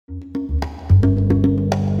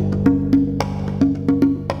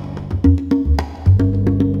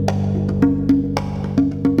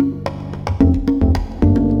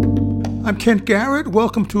Kent Garrett.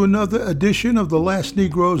 Welcome to another edition of The Last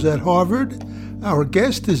Negroes at Harvard. Our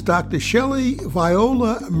guest is Dr. Shelley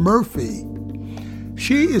Viola Murphy.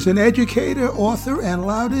 She is an educator, author, and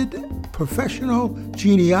lauded professional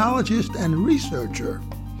genealogist and researcher.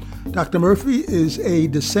 Dr. Murphy is a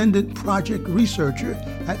Descendant Project Researcher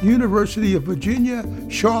at University of Virginia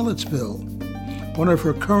Charlottesville. One of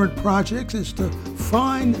her current projects is to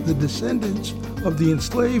find the descendants of the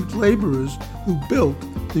enslaved laborers who built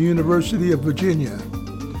the University of Virginia.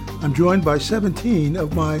 I'm joined by 17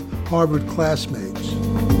 of my Harvard classmates.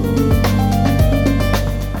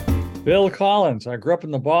 Bill Collins. I grew up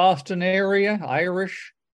in the Boston area,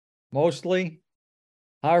 Irish mostly.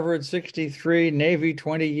 Harvard 63, Navy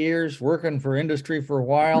 20 years, working for industry for a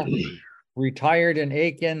while. Retired in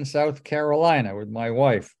Aiken, South Carolina with my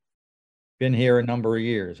wife. Been here a number of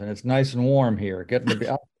years, and it's nice and warm here. Getting to be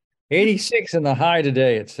 86 in the high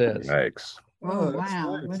today, it says. Thanks. Oh,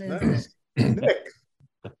 wow. Nice. What is Nick.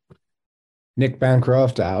 Nick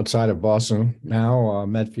Bancroft, outside of Boston now,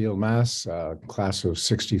 Medfield, Mass, class of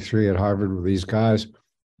 63 at Harvard with these guys.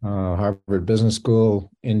 Harvard Business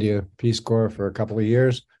School, India Peace Corps for a couple of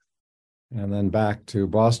years, and then back to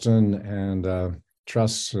Boston and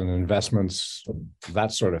trusts and investments,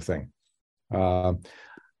 that sort of thing.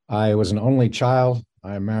 I was an only child.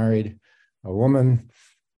 I married a woman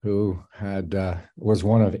who was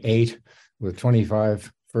one of 8 with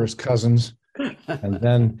 25 first cousins. And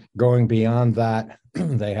then going beyond that,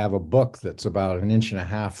 they have a book that's about 1.5 inches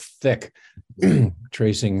thick,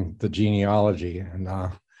 tracing the genealogy. And I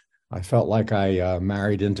felt like I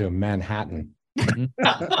married into Manhattan.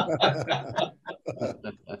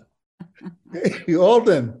 Hey,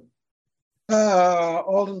 Alden.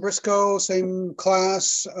 Alden Briscoe, same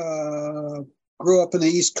class, grew up in the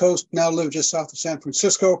East Coast, now live just south of San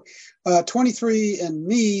Francisco.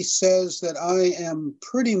 23andMe says that I am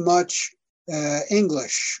pretty much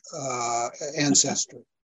English ancestry.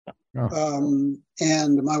 Oh.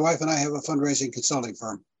 And my wife and I have a fundraising consulting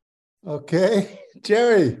firm. Okay.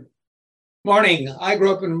 Jerry. Morning. I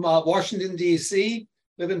grew up in Washington, D.C.,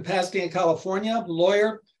 live in Pasadena, California,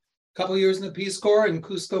 lawyer, a couple of years in the Peace Corps in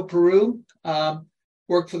Cusco, Peru.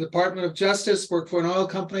 Worked for the Department of Justice, worked for an oil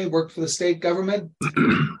company, worked for the state government,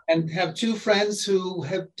 and have 2 friends who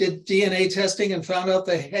did DNA testing and found out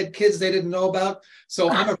they had kids they didn't know about. So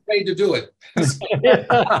I'm afraid to do it. I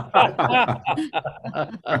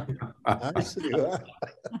see that.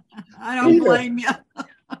 I don't blame you.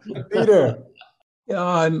 Peter. Yeah,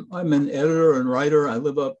 I'm an editor and writer. I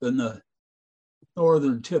live up in the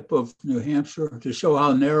northern tip of New Hampshire. To show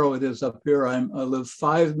how narrow it is up here, I live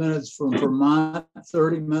 5 minutes from Vermont,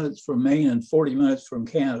 30 minutes from Maine, and 40 minutes from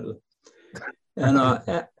Canada. And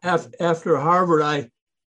after Harvard, I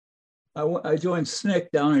joined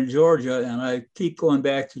SNCC down in Georgia, and I keep going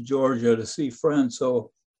back to Georgia to see friends.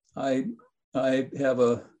 So I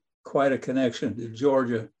have quite a connection to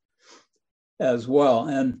Georgia as well.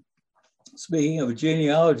 And speaking of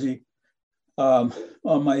genealogy, on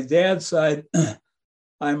my dad's side,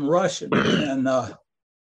 I'm Russian, and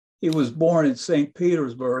he was born in St.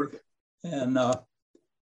 Petersburg and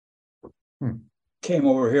came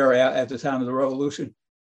over here at the time of the revolution.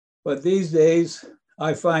 But these days,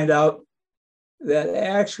 I find out that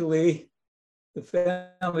actually the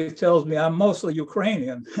family tells me I'm mostly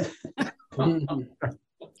Ukrainian.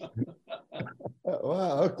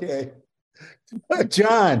 Wow, okay.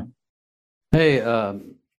 John. Hey,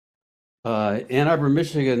 Ann Arbor,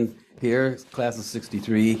 Michigan here, class of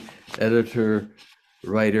 63, editor,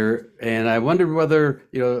 writer. And I wondered whether,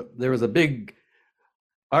 there was a big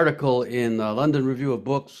article in the London Review of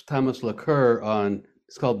Books, Thomas LaCour,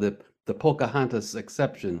 it's called the Pocahontas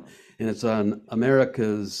Exception. And it's on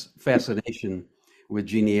America's fascination with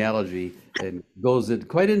genealogy and goes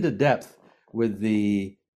quite into depth with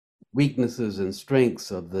the weaknesses and strengths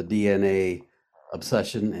of the DNA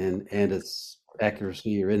obsession and its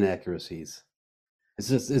accuracy or inaccuracies.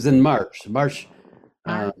 It's in March,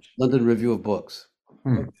 London Review of Books.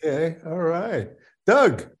 Okay, all right.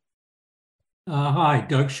 Doug. Hi,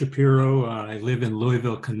 Doug Shapiro. I live in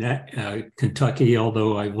Louisville, Kentucky,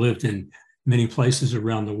 although I've lived in many places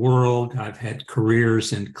around the world. I've had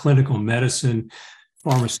careers in clinical medicine,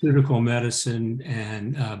 pharmaceutical medicine,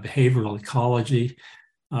 and behavioral ecology.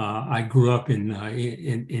 I grew up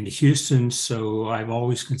in Houston, so I've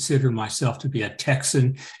always considered myself to be a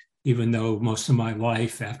Texan, even though most of my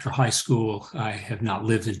life after high school, I have not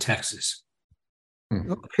lived in Texas.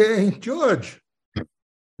 Okay, George.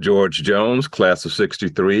 George Jones, class of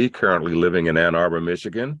 63, currently living in Ann Arbor,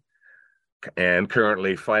 Michigan, and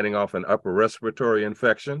currently fighting off an upper respiratory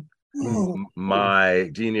infection. My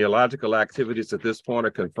genealogical activities at this point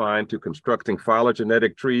are confined to constructing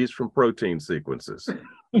phylogenetic trees from protein sequences.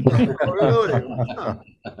 Really? Wow.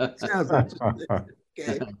 Sounds interesting.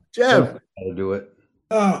 Okay. Jeff. I'll do it.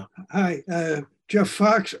 Hi, Jeff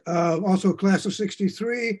Fox, also class of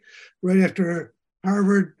 63, right after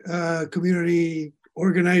Harvard, community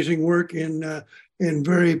organizing work in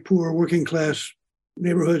very poor working class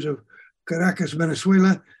neighborhoods of Caracas,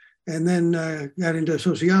 Venezuela, and then got into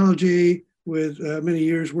sociology with many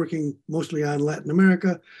years working mostly on Latin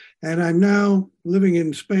America. And I'm now living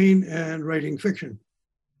in Spain and writing fiction.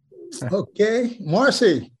 Okay,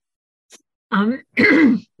 Marcy. I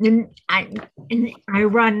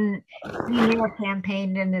run the email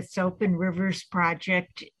campaign in the Soap and Rivers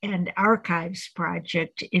Project and Archives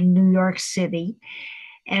Project in New York City.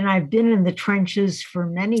 And I've been in the trenches for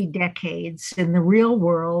many decades in the real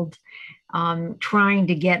world, trying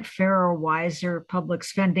to get fairer, wiser public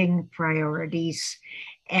spending priorities.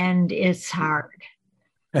 And it's hard.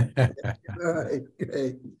 All right,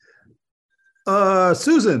 great.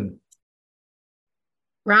 Susan.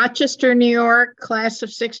 Rochester, New York, class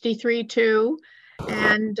of 63 too,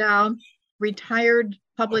 and retired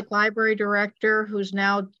public library director who's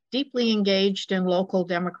now deeply engaged in local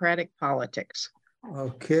democratic politics.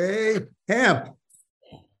 Okay, Hamp.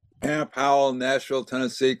 Hamp Howell, Nashville,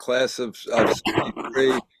 Tennessee, class of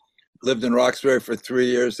 63. Lived in Roxbury for 3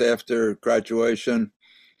 years after graduation.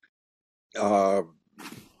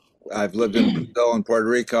 I've lived in Brazil and Puerto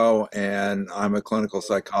Rico, and I'm a clinical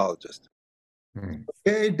psychologist.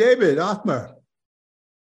 Okay, David Othmer.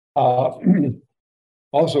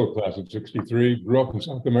 Also class of 63, grew up in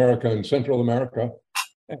South America and Central America.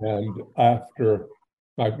 And after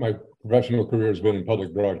my professional career has been in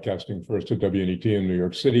public broadcasting, first at WNET in New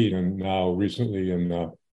York City, and now recently in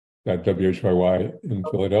at WHYY in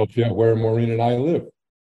Philadelphia, where Maureen and I live.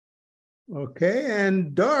 Okay,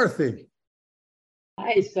 and Dorothy.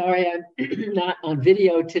 Hi, sorry I'm not on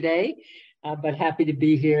video today, but happy to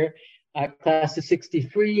be here. Class of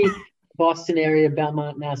 63, Boston area,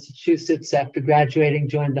 Belmont, Massachusetts. After graduating,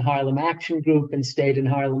 joined the Harlem Action Group and stayed in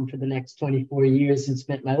Harlem for the next 24 years and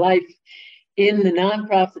spent my life in the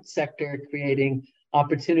nonprofit sector, creating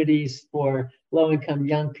opportunities for low-income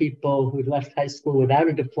young people who left high school without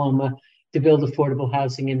a diploma to build affordable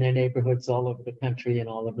housing in their neighborhoods all over the country and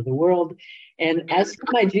all over the world. And as for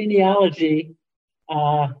my genealogy,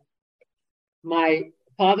 my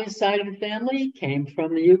father's side of the family came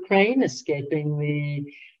from the Ukraine, escaping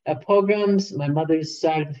the pogroms. My mother's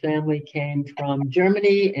side of the family came from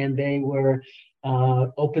Germany, and they were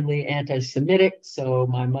openly anti-Semitic. So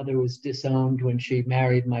my mother was disowned when she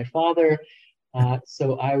married my father.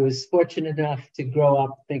 So I was fortunate enough to grow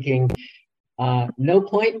up thinking, no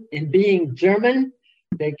point in being German.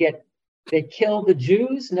 They kill the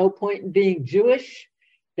Jews. No point in being Jewish.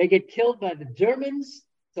 They get killed by the Germans.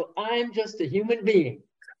 So I'm just a human being.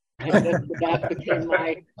 And that became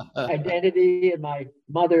my identity, and my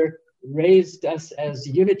mother raised us as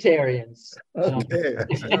Unitarians. Okay,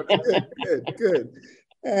 good.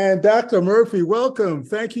 And Dr. Murphy, welcome.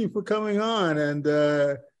 Thank you for coming on, and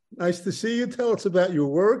nice to see you. Tell us about your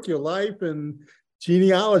work, your life, and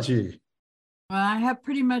genealogy. Well, I have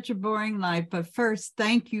pretty much a boring life, but first,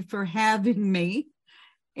 thank you for having me.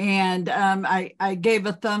 And I gave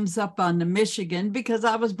a thumbs up on the Michigan because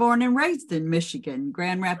I was born and raised in Michigan,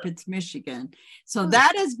 Grand Rapids, Michigan. So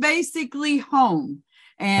that is basically home,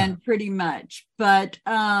 and pretty much. But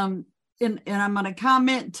and I'm going to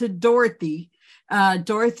comment to Dorothy.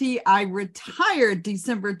 Dorothy, I retired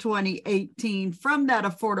December 2018 from that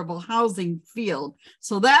affordable housing field.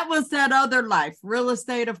 So that was that other life: real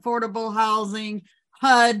estate, affordable housing,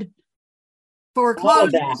 HUD,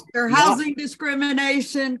 foreclosures, or housing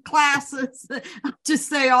discrimination, classes, just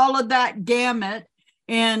say all of that gamut.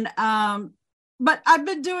 And but I've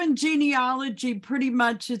been doing genealogy pretty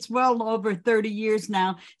much, it's well over 30 years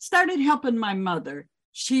now. Started helping my mother.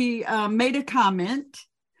 She made a comment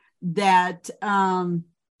that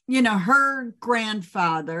you know, her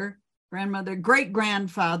great-grandfather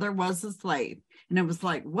was a slave. And it was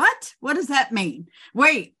like, what does that mean?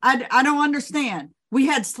 Wait, I don't understand. We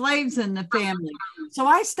had slaves in the family. So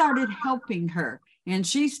I started helping her, and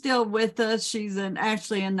she's still with us. She's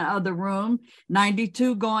actually in the other room,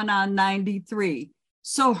 92 going on 93.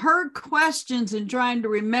 So her questions and trying to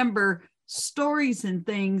remember stories and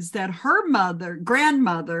things that her mother,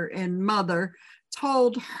 grandmother, and mother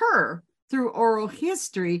told her through oral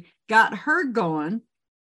history got her going.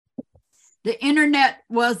 The internet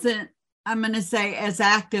wasn't, I'm going to say, as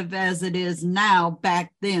active as it is now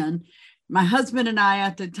back then. My husband and I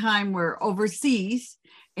at the time were overseas,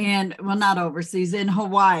 and well, not overseas, in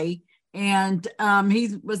Hawaii. and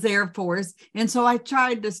he was Air Force. And so I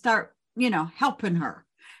tried to start, helping her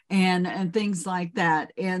and things like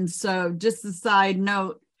that. And so just a side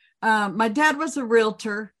note, my dad was a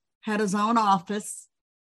realtor, had his own office,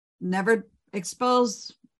 never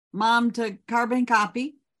exposed mom to carbon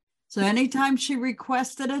copy. So anytime she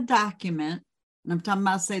requested a document, and I'm talking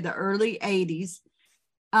about, say, the early 80s,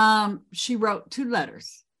 she wrote 2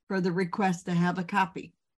 letters for the request to have a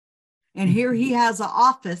copy. And here he has an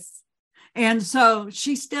office. And so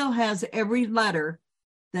she still has every letter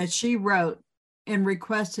that she wrote and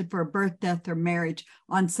requested for a birth, death, or marriage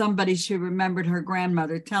on somebody she remembered her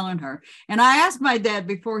grandmother telling her. And I asked my dad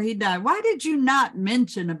before he died, why did you not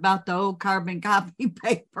mention about the old carbon copy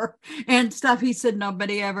paper and stuff? He said,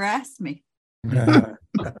 nobody ever asked me.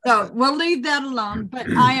 So we'll leave that alone. But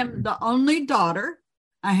I am the only daughter.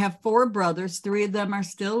 I have 4 brothers. 3 of them are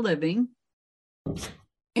still living.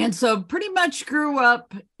 And so pretty much grew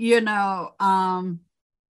up, I'm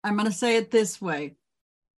going to say it this way.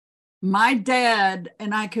 My dad,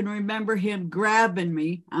 and I can remember him grabbing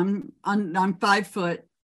me, I'm 5 foot,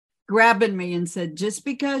 grabbing me and said, just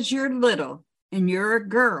because you're little and you're a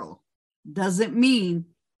girl doesn't mean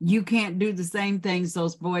you can't do the same things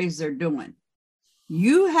those boys are doing.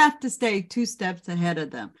 You have to stay 2 steps ahead of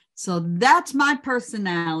them. So that's my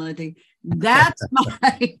personality. That's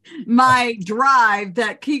my drive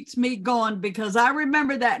that keeps me going, because I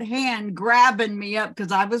remember that hand grabbing me up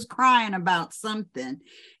because I was crying about something.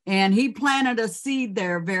 And he planted a seed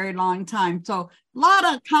there a very long time. So a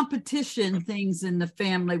lot of competition things in the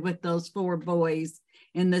family with those 4 boys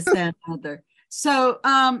and this, that, and other. So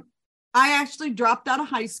I actually dropped out of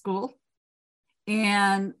high school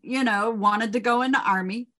and, wanted to go in the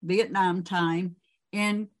Army, Vietnam time,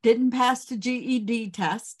 and didn't pass the GED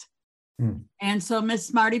test. And so Miss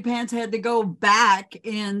Smarty Pants had to go back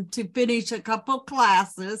in to finish a couple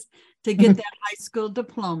classes to get that high school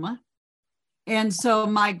diploma. And so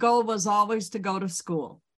my goal was always to go to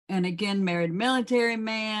school. And again, married a military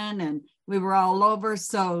man, and we were all over.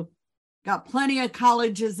 So got plenty of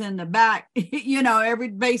colleges in the back, every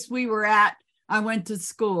base we were at, I went to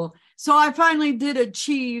school. So I finally did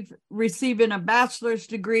achieve receiving a bachelor's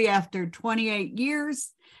degree after 28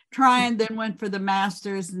 years trying, then went for the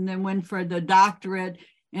master's, and then went for the doctorate.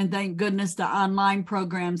 And thank goodness the online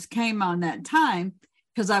programs came on that time,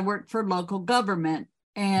 because I worked for local government.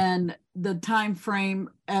 And the time frame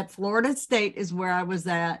at Florida State is where I was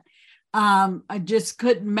at. I just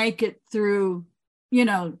couldn't make it through,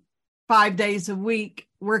 5 days a week,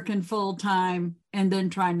 working full time, and then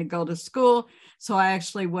trying to go to school. So I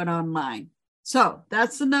actually went online. So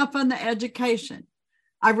that's enough on the education.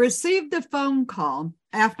 I received a phone call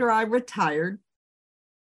after I retired.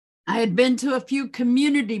 I had been to a few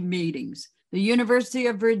community meetings. The University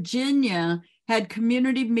of Virginia had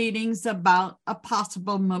community meetings about a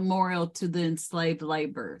possible memorial to the enslaved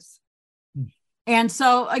laborers. And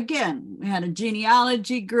so again, we had a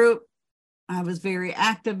genealogy group. I was very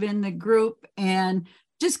active in the group and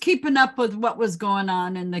just keeping up with what was going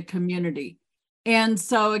on in the community. And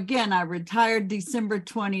so again, I retired December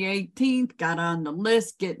 2018, got on the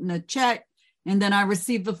list, getting a check. And then I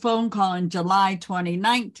received a phone call in July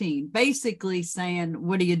 2019, basically saying,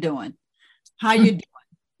 what are you doing? How you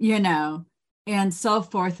doing? And so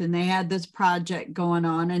forth. And they had this project going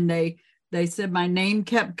on, and they said my name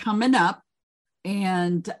kept coming up,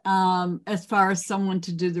 and as far as someone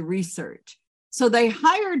to do the research. So they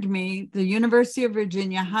hired me, the University of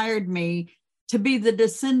Virginia hired me to be the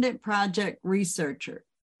Descendant Project Researcher.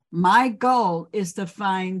 My goal is to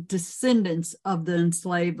find descendants of the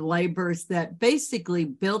enslaved laborers that basically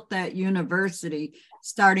built that university,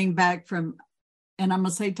 starting back from, and I'm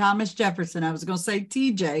going to say Thomas Jefferson. I was going to say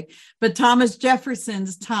TJ, but Thomas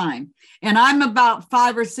Jefferson's time. And I'm about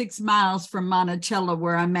 5 or 6 miles from Monticello,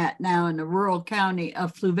 where I'm at now in the rural county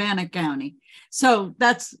of Fluvanna County. So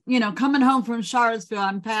that's, coming home from Charlottesville,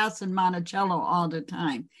 I'm passing Monticello all the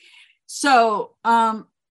time. So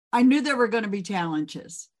I knew there were going to be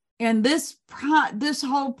challenges. And this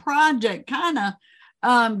whole project kind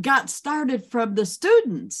of got started from the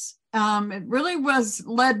students. It really was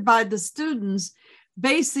led by the students.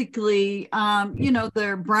 Basically,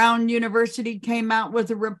 the Brown University came out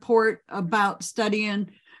with a report about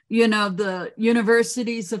studying, the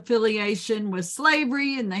university's affiliation with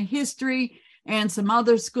slavery and the history, and some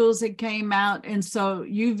other schools that came out. And so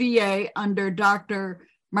UVA under Dr.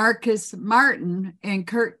 Marcus Martin and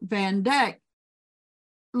Kurt Van Dyck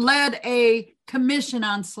led a commission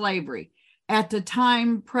on slavery. At the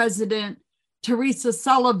time, President Teresa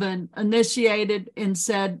Sullivan initiated and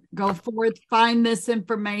said, go forth, find this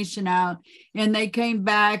information out. And they came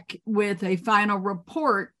back with a final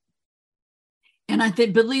report And I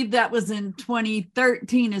believe that was in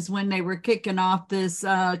 2013 is when they were kicking off this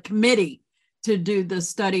committee to do the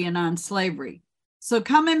studying on slavery. So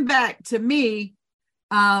coming back to me,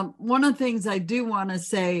 one of the things I do want to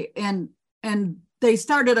say, and they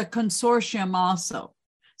started a consortium also.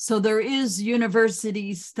 So there is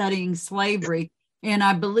universities studying slavery. And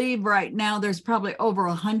I believe right now there's probably over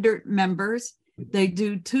 100 members. They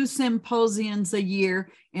do 2 symposiums a year,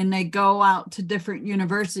 and they go out to different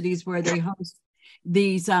universities where they host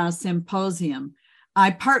these symposium.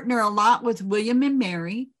 I partner a lot with William and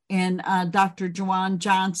Mary and Dr. Juwan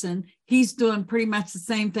Johnson. He's doing pretty much the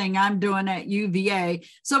same thing I'm doing at UVA.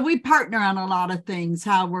 So we partner on a lot of things,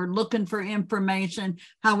 how we're looking for information,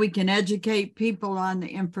 how we can educate people on the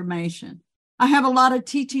information. I have a lot of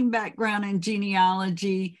teaching background in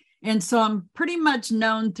genealogy, and so I'm pretty much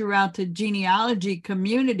known throughout the genealogy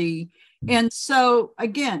community. And so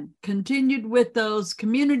again, continued with those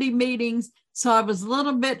community meetings. So I was a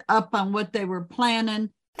little bit up on what they were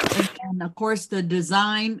planning. And of course, the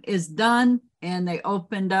design is done, and they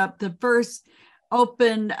opened up. The first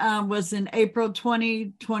open was in April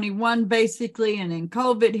 2021, basically, and then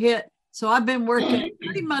COVID hit. So I've been working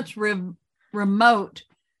pretty much remote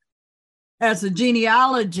as a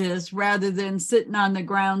genealogist rather than sitting on the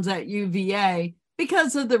grounds at UVA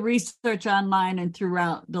because of the research online and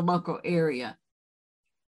throughout the local area.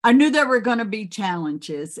 I knew there were going to be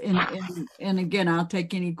challenges, and again, I'll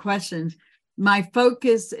take any questions. My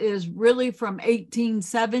focus is really from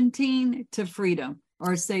 1817 to freedom,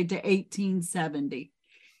 or say to 1870.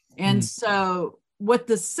 And so what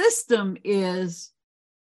the system is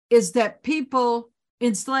that people,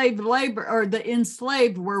 enslaved labor, or the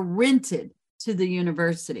enslaved, were rented to the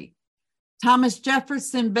university. Thomas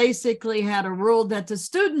Jefferson basically had a rule that the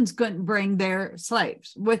students couldn't bring their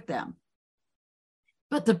slaves with them.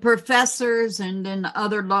 But the professors and then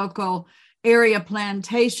other local area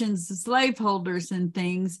plantations, the slaveholders and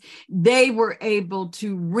things, they were able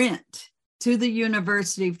to rent to the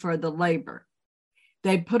university for the labor.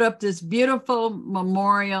 They put up this beautiful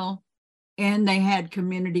memorial, and they had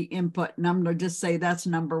community input. And I'm going to just say that's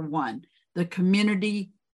number one. The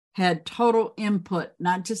community had total input,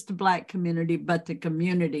 not just the Black community, but the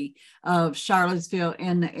community of Charlottesville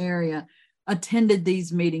and the area attended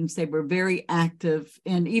these meetings. They were very active,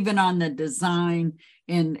 and even on the design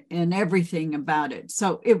and everything about it.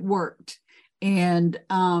 So it worked. And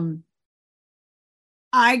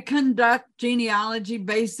I conduct genealogy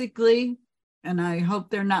basically, and I hope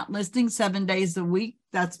they're not listening, 7 days a week.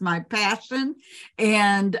 That's my passion.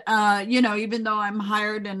 And, even though I'm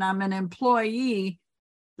hired and I'm an employee,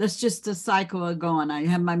 that's just a cycle of going. I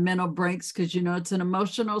have my mental breaks because, it's an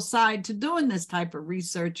emotional side to doing this type of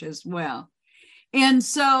research as well. And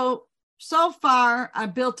so far, I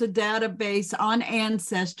built a database on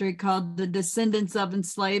Ancestry called the Descendants of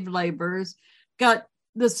Enslaved Laborers, got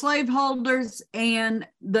the slaveholders and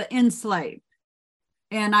the enslaved.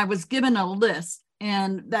 And I was given a list,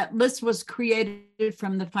 and that list was created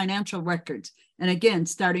from the financial records. And again,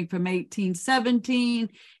 starting from 1817,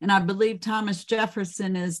 and I believe Thomas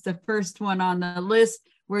Jefferson is the first one on the list,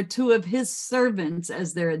 where 2 of his servants,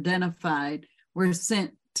 as they're identified, were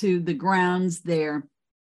sent to the grounds there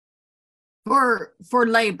for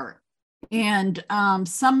labor. And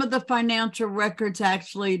some of the financial records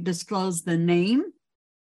actually disclose the name,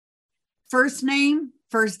 first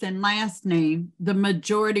and last name. The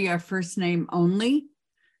majority are first name only.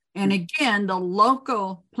 And again, the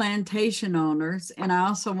local plantation owners, and I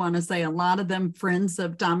also want to say a lot of them friends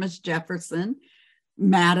of Thomas Jefferson,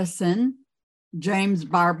 Madison, James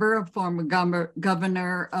Barber, a former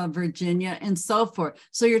governor of Virginia, and so forth.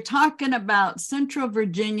 So you're talking about Central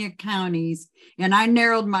Virginia counties, and I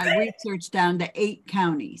narrowed my research down to 8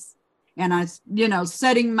 counties. And I,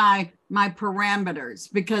 setting my parameters,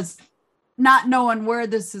 because not knowing where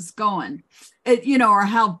this is going, or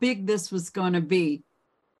how big this was going to be.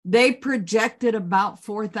 They projected about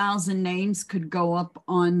 4,000 names could go up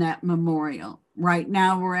on that memorial. Right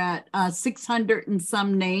now we're at 600 and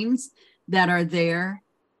some names that are there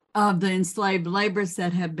of the enslaved laborers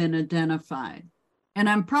that have been identified. And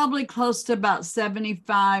I'm probably close to about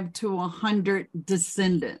 75 to 100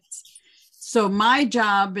 descendants. So my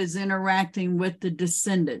job is interacting with the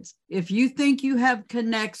descendants. If you think you have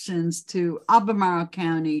connections to Albemarle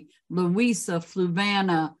County, Louisa,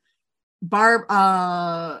 Fluvanna,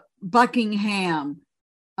 Buckingham,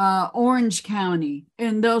 Orange County,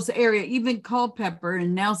 in those areas, even Culpeper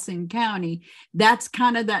and Nelson County, that's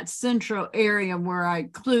kind of that central area where I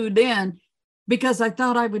clued in, because I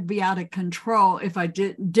thought I would be out of control if I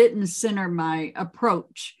didn't center my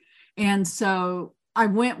approach. And so I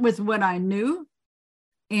went with what I knew.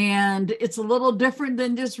 And it's a little different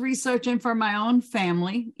than just researching for my own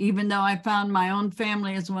family, even though I found my own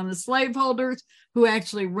family as one of the slaveholders who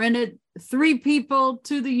actually rented 3 people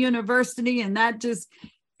to the university. And that just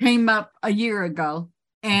came up a year ago.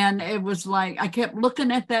 And it was like, I kept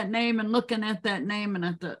looking at that name and looking at that name, and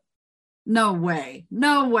I thought, no way,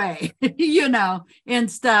 you know, and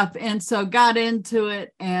stuff. And so got into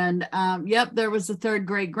it. And yep, there was a 3rd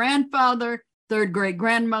great grandfather. 3rd great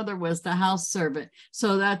grandmother was the house servant.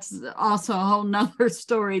 So that's also a whole nother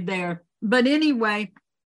story there. But anyway,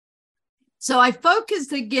 so I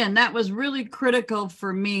focused again, that was really critical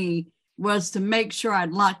for me, was to make sure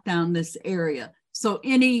I'd lock down this area. So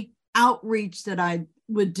any outreach that I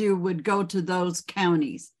would do would go to those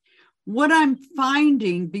counties. What I'm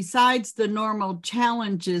finding, besides the normal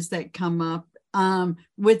challenges that come up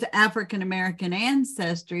with African-American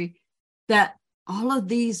ancestry, that all of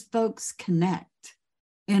these folks connect,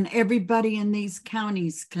 and everybody in these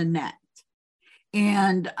counties connect.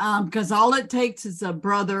 And because all it takes is a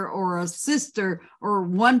brother or a sister or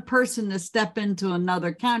one person to step into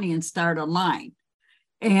another county and start a line.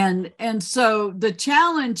 And so the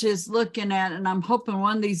challenge is looking at, and I'm hoping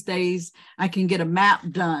one of these days I can get a map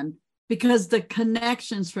done, because the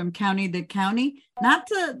connections from county to county,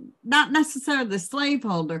 not necessarily the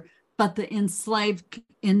slaveholder, but the enslaved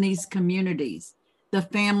in these communities, the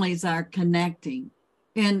families are connecting.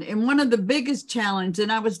 And one of the biggest challenges,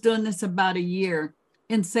 and I was doing this about a year,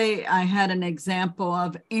 and say I had an example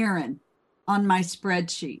of Aaron on my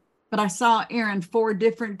spreadsheet, but I saw Aaron 4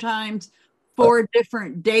 different times, 4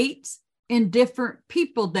 different dates, and different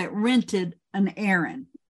people that rented an Aaron.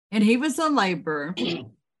 And he was a laborer.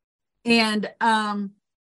 And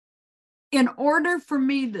in order for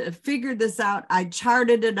me to figure this out, I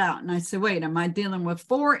charted it out. And I said, wait, am I dealing with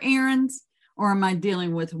 4 Aarons or am I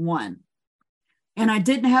dealing with 1? And I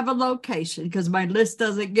didn't have a location because my list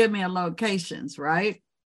doesn't give me a locations, right?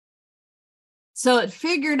 So it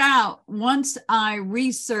figured out, once I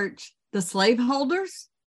researched the slaveholders,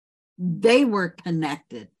 they were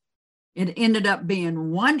connected. It ended up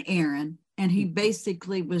being 1 Aaron, and he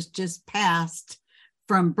basically was just passed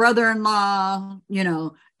from brother-in-law, you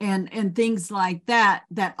know, and things like that,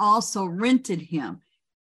 that also rented him.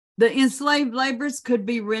 The enslaved laborers could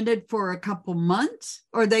be rented for a couple months,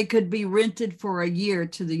 or they could be rented for a year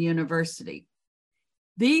to the university.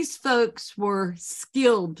 These folks were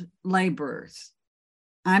skilled laborers.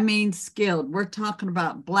 I mean, skilled. We're talking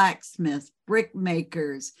about blacksmiths, brick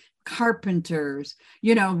makers, carpenters.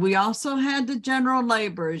 You know, we also had the general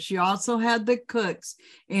laborers. You also had the cooks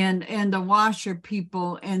and the washer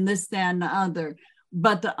people and this, that, and the other.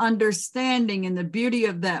 But the understanding and the beauty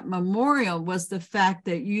of that memorial was the fact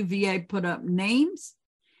that UVA put up names,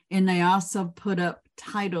 and they also put up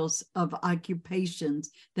titles of occupations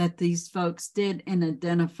that these folks did and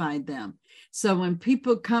identified them. So when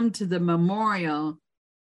people come to the memorial,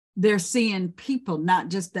 they're seeing people, not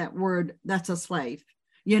just that word, that's a slave.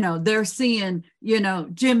 You know, they're seeing, you know,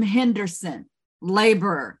 Jim Henderson,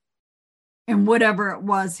 laborer, and whatever it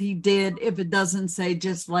was he did, if it doesn't say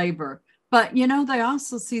just labor. But, you know, they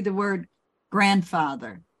also see the word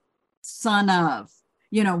grandfather, son of,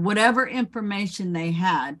 you know, whatever information they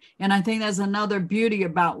had. And I think that's another beauty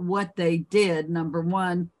about what they did. Number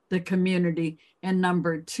one, the community. And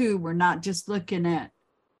number two, we're not just looking at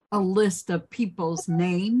a list of people's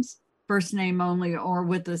names, first name only, or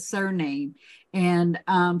with a surname. And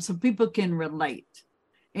so people can relate.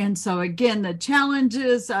 And so, again, the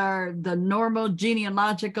challenges are the normal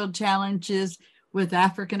genealogical challenges with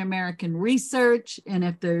African-American research. And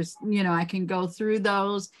if there's, you know, I can go through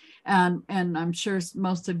those, and I'm sure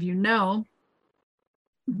most of you know,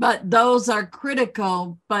 but those are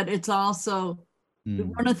critical. But it's also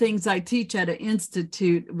one of the things I teach at an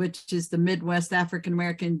institute, which is the Midwest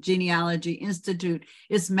African-American Genealogy Institute,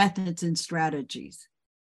 is methods and strategies.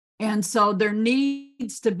 And so there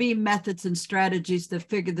needs to be methods and strategies to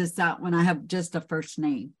figure this out when I have just a first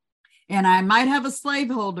name. And I might have a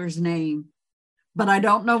slaveholder's name, but I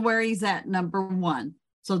don't know where he's at, number one.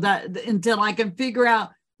 So that until I can figure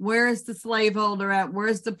out where is the slaveholder at,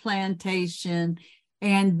 where's the plantation,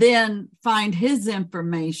 and then find his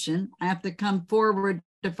information. I have to come forward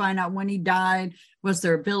to find out when he died. Was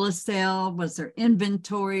there a bill of sale? Was there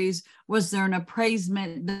inventories? Was there an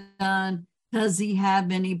appraisement done? Does he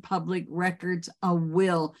have any public records, a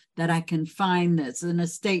will that I can find this, an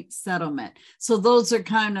estate settlement? So those are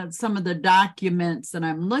kind of some of the documents that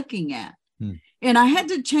I'm looking at. And I had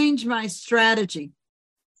to change my strategy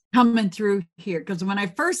coming through here, because when I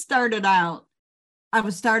first started out, I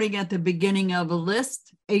was starting at the beginning of a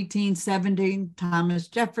list, 1870, Thomas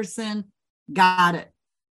Jefferson, got it.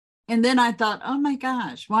 And then I thought, oh my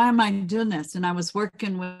gosh, why am I doing this? And I was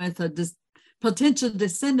working with a potential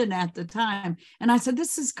descendant at the time. And I said,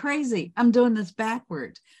 this is crazy. I'm doing this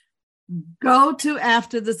backwards. Go to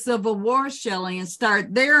after the Civil War, Shelley, and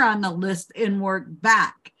start there on the list and work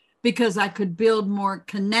back, because I could build more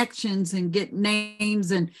connections and get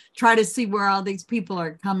names and try to see where all these people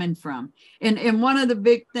are coming from. And one of the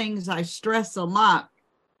big things I stress a lot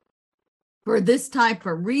for this type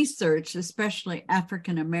of research, especially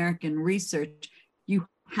African-American research, you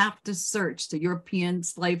have to search the European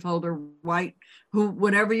slaveholder, white, who,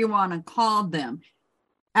 whatever you want to call them.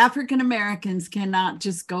 African-Americans cannot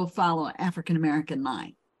just go follow African-American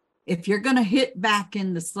line. If you're going to hit back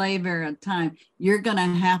in the slave era time, you're going to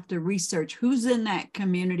have to research who's in that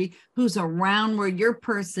community, who's around where your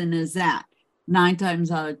person is at. 9 times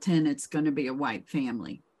out of 10, it's going to be a white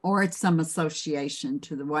family, or it's some association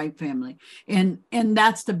to the white family. And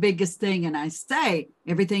that's the biggest thing. And I say,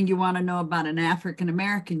 everything you want to know about an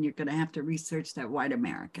African-American, you're going to have to research that white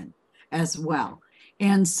American as well.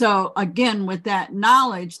 And so again, with that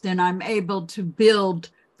knowledge, then I'm able to build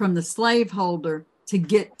from the slaveholder to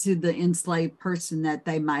get to the enslaved person that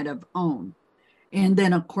they might have owned. And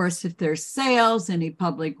then of course, if there's sales, any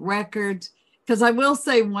public records, because I will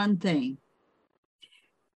say one thing,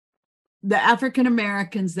 the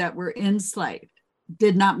African-Americans that were enslaved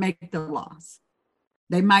did not make the laws.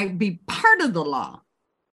 They might be part of the law,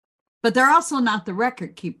 but they're also not the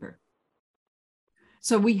record keeper.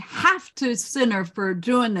 So we have to center for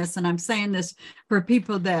doing this. And I'm saying this for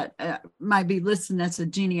people that might be listening as a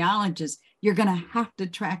genealogist, you're going to have to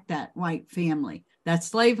track that white family, that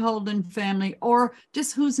slaveholding family, or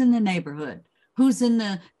just who's in the neighborhood, who's in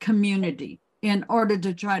the community, in order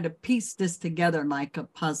to try to piece this together like a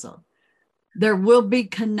puzzle. There will be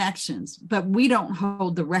connections, but we don't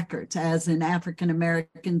hold the records as in African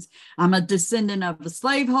Americans. I'm a descendant of a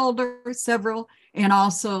slaveholder, several, and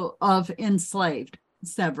also of enslaved,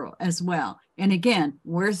 several as well. And again,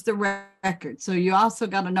 where's the record? So you also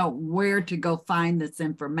got to know where to go find this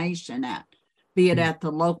information at, be it at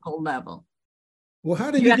the local level. Well,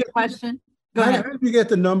 how did you get a question? Go ahead. How did you get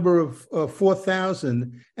the number of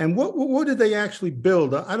 4,000? And what did they actually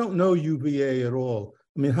build? I don't know UVA at all.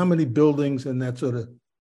 I mean, how many buildings and that sort of?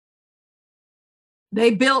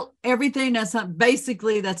 They built everything that's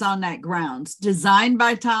basically that's on that grounds, designed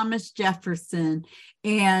by Thomas Jefferson.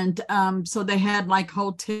 And so they had like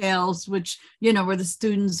hotels, which, you know, where the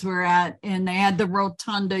students were at, and they had the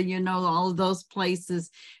rotunda, you know, all of those places,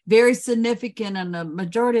 very significant. And the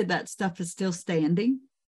majority of that stuff is still standing.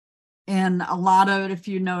 And a lot of it, if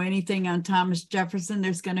you know anything on Thomas Jefferson,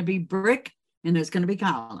 there's going to be brick and there's going to be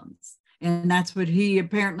columns. And that's what he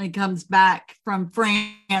apparently comes back from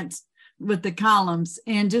France with the columns.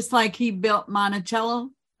 And just like he built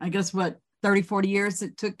Monticello, I guess what, 30, 40 years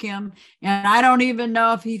it took him. And I don't even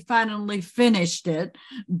know if he finally finished it,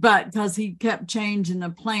 but because he kept changing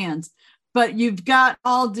the plans. But you've got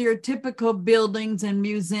all your typical buildings and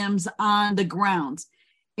museums on the grounds.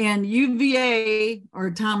 And UVA,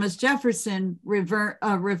 or Thomas Jefferson,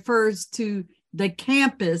 refers to the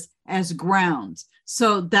campus as grounds.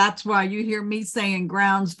 So that's why you hear me saying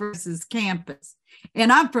grounds versus campus. And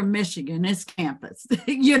I'm from Michigan, it's campus,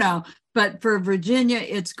 you know, but for Virginia,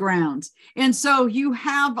 it's grounds. And so you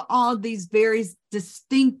have all these very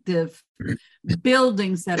distinctive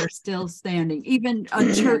buildings that are still standing, even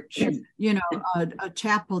a church, you know, a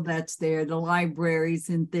chapel that's there, the libraries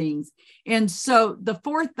and things. And so the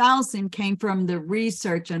 4,000 came from the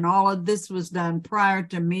research, and all of this was done prior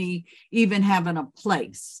to me even having a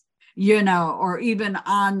place, you know, or even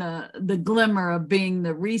on the glimmer of being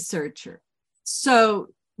the researcher. So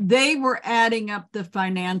they were adding up the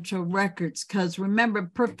financial records because remember,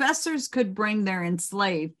 professors could bring their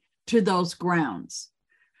enslaved to those grounds.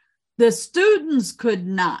 The students could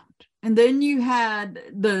not. And then you had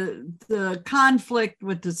the conflict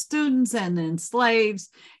with the students and the enslaved,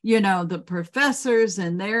 you know, the professors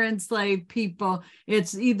and their enslaved people.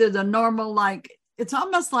 It's either the normal, like, it's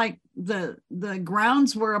almost like the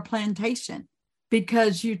grounds were a plantation,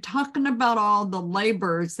 because you're talking about all the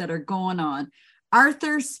laborers that are going on.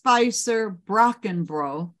 Arthur Spicer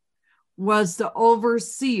Brockenbrough was the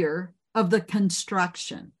overseer of the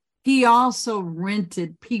construction. He also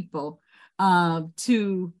rented people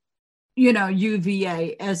to, you know,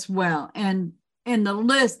 UVA as well. And in the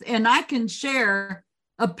list, and I can share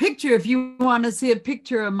a picture if you want to see a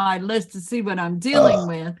picture of my list to see what I'm dealing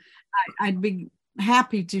with. I'd be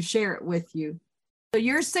happy to share it with you. So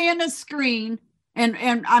you're seeing a screen, and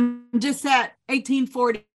I'm just at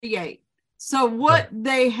 1848. So what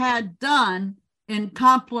they had done in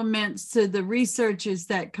compliments to the researchers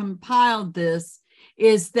that compiled this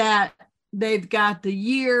is that they've got the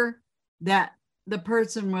year that the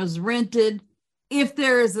person was rented. If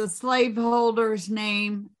there is a slaveholder's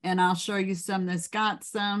name, and I'll show you some that's got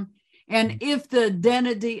some, and if the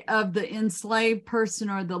identity of the enslaved person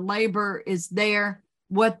or the laborer is there,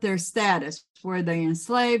 what their status, were they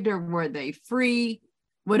enslaved or were they free,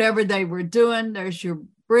 whatever they were doing. There's your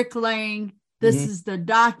bricklaying. This is the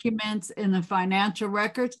documents and the financial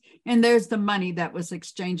records, and there's the money that was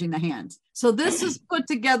exchanging the hands. So this is put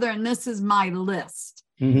together, and this is my list.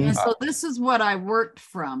 And so this is what I worked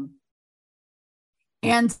from.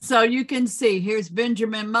 And so you can see here's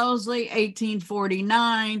Benjamin Mosley,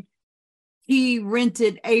 1849. He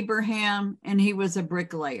rented Abraham, and he was a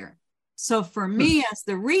bricklayer. So for me as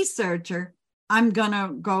the researcher, I'm going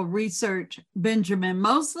to go research Benjamin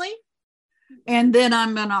Mosley. And then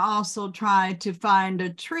I'm going to also try to find a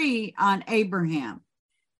tree on Abraham.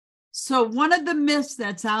 So one of the myths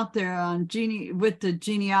that's out there on with the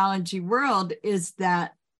genealogy world is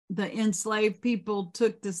that the enslaved people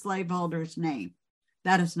took the slaveholder's name.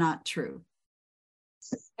 That is not true.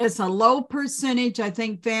 It's a low percentage. I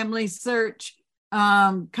think Family Search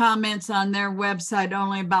comments on their website,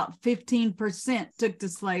 only about 15% took the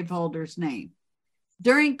slaveholder's name.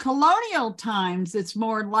 During colonial times, it's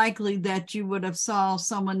more likely that you would have saw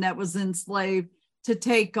someone that was enslaved to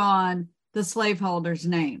take on the slaveholder's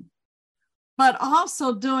name. But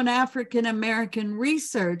also doing African-American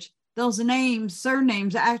research, those names,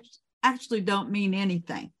 surnames actually don't mean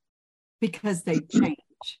anything because they change.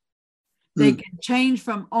 They can change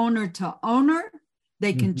from owner to owner.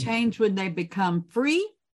 They can change when they become free.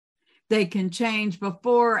 They can change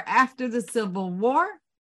before or after the Civil War.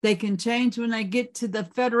 They can change when they get to the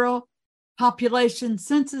federal population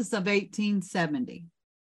census of 1870.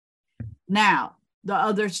 Now, the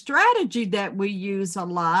other strategy that we use a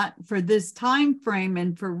lot for this time frame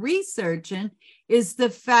and for researching is the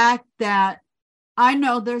fact that I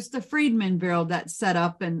know there's the Freedmen Bureau that set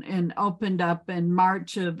up and opened up in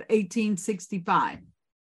March of 1865.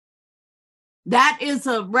 That is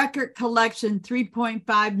a record collection,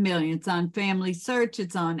 3.5 million. It's on Family Search,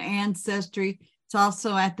 it's on Ancestry, it's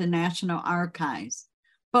also at the National Archives.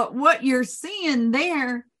 But what you're seeing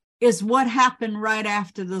there is what happened right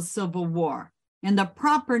after the Civil War. And the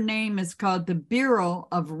proper name is called the Bureau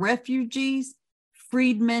of Refugees,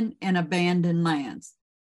 Freedmen, and Abandoned Lands.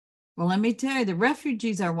 Well, let me tell you, the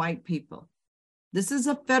refugees are white people. This is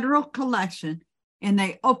a federal collection, and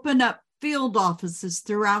they open up field offices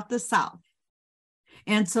throughout the South.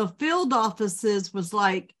 And so field offices was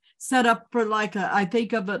like set up for like I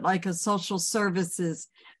think of it like a social services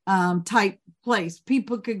type place.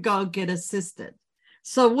 People could go get assisted.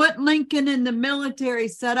 So what Lincoln and the military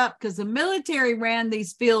set up, because the military ran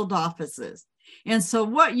these field offices. And so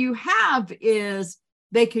what you have is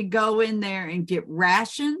they could go in there and get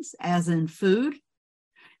rations, as in food.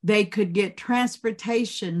 They could get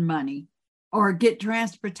transportation money or get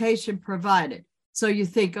transportation provided. So you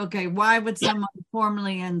think, okay, why would someone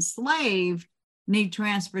formerly enslaved need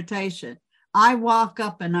transportation? I walk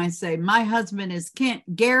up and I say, my husband is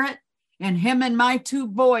Kent Garrett, and him and my two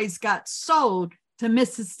boys got sold to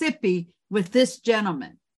Mississippi with this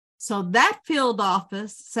gentleman. So that field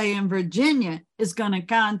office, say in Virginia, is going to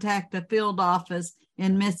contact the field office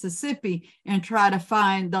in Mississippi and try to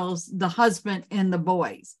find the husband and the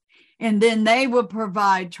boys. And then they will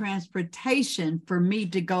provide transportation for me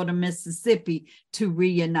to go to Mississippi to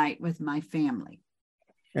reunite with my family.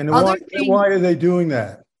 And why are they doing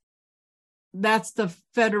that? That's the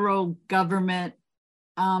federal government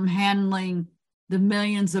handling the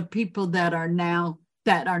millions of people that are now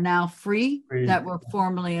free, that were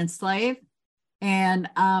formerly enslaved. And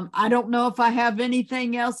I don't know if I have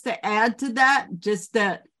anything else to add to that, just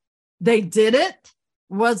that they did it.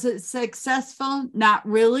 Was it successful? Not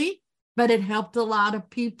really, but it helped a lot of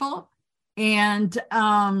people. And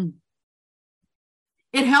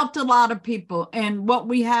it helped a lot of people. And what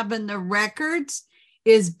we have in the records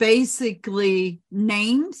is basically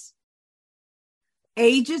names,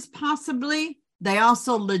 ages possibly. They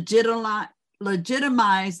also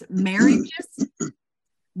legitimized marriages.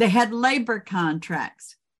 They had labor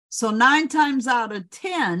contracts. So 9 times out of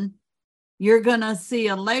 10, you're going to see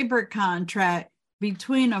a labor contract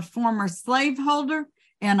between a former slaveholder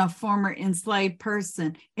and a former enslaved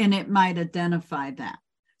person, and it might identify that.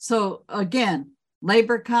 So again,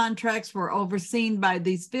 labor contracts were overseen by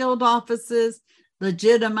these field offices,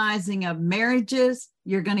 legitimizing of marriages.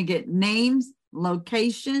 You're going to get names,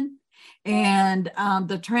 location, and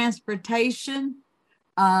the transportation.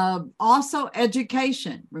 Also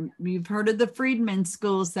education. You've heard of the freedmen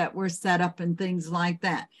schools that were set up and things like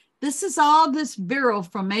that. This is all this bureau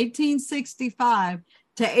from 1865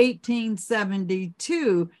 to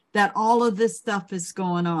 1872 that all of this stuff is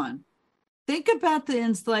going on. Think about the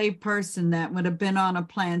enslaved person that would have been on a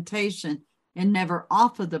plantation and never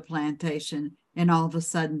off of the plantation, and all of a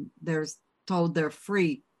sudden they're told they're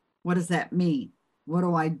free. What does that mean? What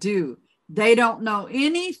do I do? They don't know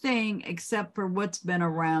anything except for what's been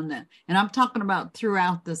around them. And I'm talking about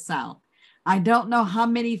throughout the South. I don't know how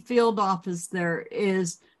many field office there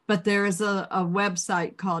is, but there is a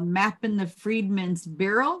website called Mapping the Freedmen's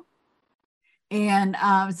Bureau. And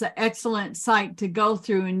it's an excellent site to go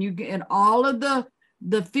through, and you get all of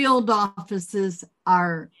the field offices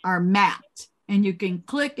are mapped, and you can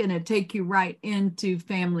click and it take you right into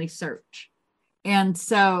family search. And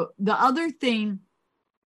so the other thing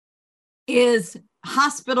is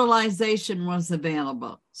hospitalization was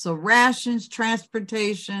available. So rations,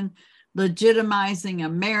 transportation, legitimizing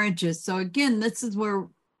of marriages. So again, this is where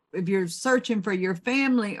if you're searching for your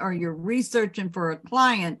family or you're researching for a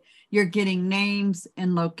client, you're getting names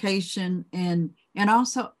and location and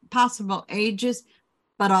also possible ages,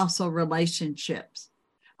 but also relationships.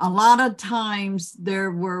 A lot of times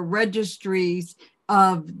there were registries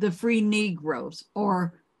of the free Negroes,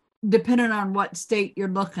 or depending on what state you're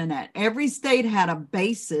looking at. Every state had a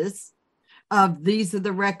basis of these are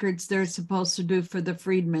the records they're supposed to do for the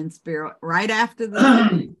Freedmen's Bureau right after the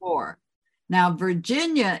Civil War. Now,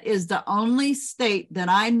 Virginia is the only state that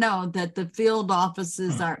I know that the field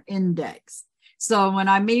offices are indexed. So when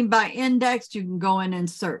I mean by indexed, you can go in and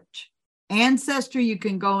search. Ancestry, you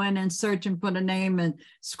can go in and search and put a name and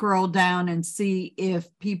scroll down and see if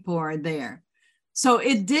people are there. So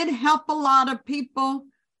it did help a lot of people,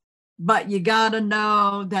 but you got to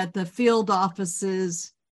know that the field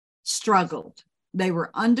offices struggled. They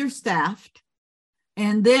were understaffed.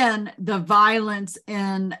 And then the violence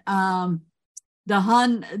and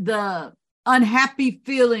the unhappy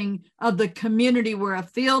feeling of the community where a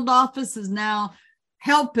field office is now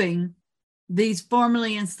helping these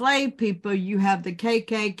formerly enslaved people. You have the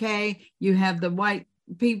KKK, you have the white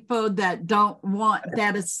people that don't want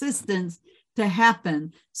that assistance to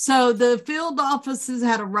happen. So the field offices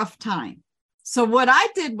had a rough time. So what I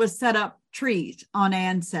did was set up trees on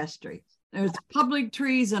Ancestry. There's public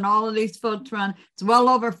trees and all of these folks run. It's well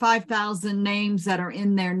over 5,000 names that are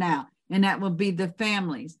in there now. And that will be the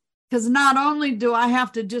families. Because not only do I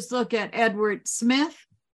have to just look at Edward Smith,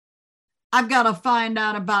 I've got to find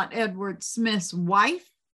out about Edward Smith's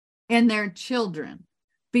wife and their children.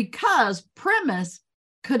 Because premise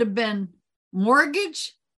could have been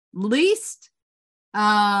mortgaged, leased,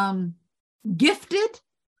 gifted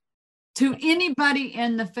to anybody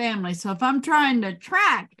in the family. So if I'm trying to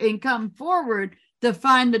track and come forward to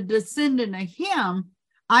find a descendant of him,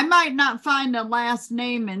 I might not find a last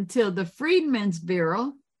name until the Freedmen's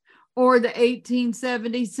Bureau or the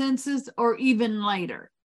 1870 census or even later.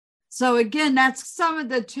 So again, that's some of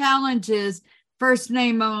the challenges, first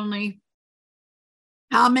name only,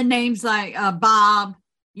 common names like Bob,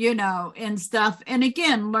 and stuff. And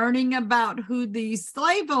again, learning about who these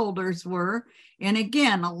slaveholders were. And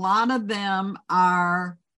again, a lot of them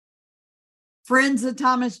are friends of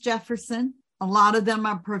Thomas Jefferson. A lot of them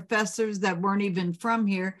are professors that weren't even from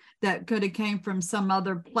here, that could have came from some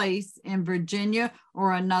other place in Virginia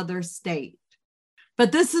or another state.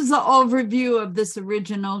 But this is an overview of this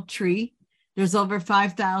original tree. There's over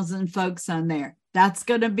 5,000 folks on there. That's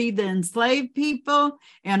going to be the enslaved people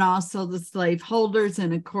and also the slave holders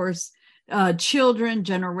and, of course, children,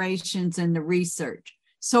 generations, and the research.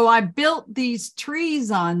 So I built these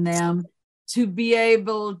trees on them to be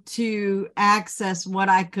able to access what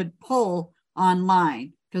I could pull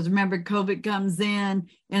online. Because remember, COVID comes in,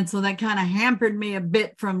 and so that kind of hampered me a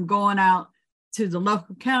bit from going out to the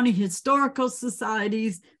local county historical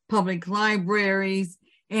societies, public libraries,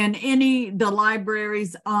 and the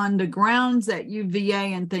libraries on the grounds at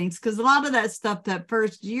UVA and things, because a lot of that stuff that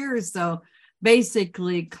first year or so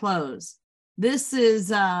basically closed. This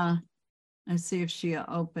is, let's see if she'll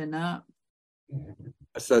open up.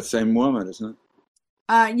 That's that same woman, isn't it?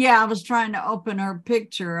 Yeah, I was trying to open her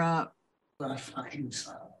picture up. Let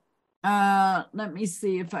me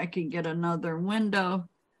see if I can get another window,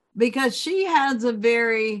 because she has a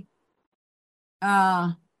very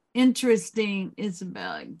interesting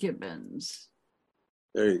Isabella Gibbons.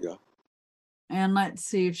 There you go. And let's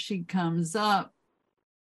see if she comes up.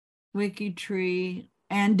 WikiTree.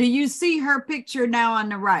 And do you see her picture now on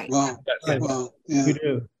the right? Well, yeah. You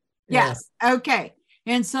do. Yes. Yeah. Okay.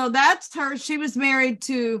 And so that's her. She was married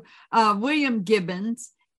to William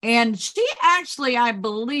Gibbons. And she actually, I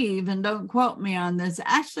believe, and don't quote me on this,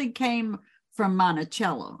 actually came from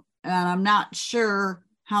Monticello. And I'm not sure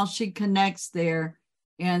how she connects there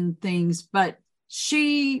and things. But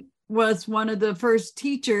she was one of the first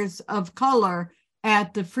teachers of color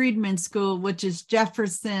at the Freedman School, which is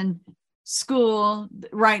Jefferson School.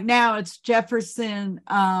 Right now it's Jefferson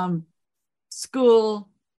School,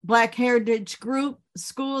 Black Heritage Group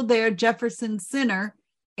School there, Jefferson Center.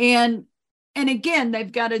 And again,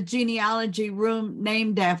 they've got a genealogy room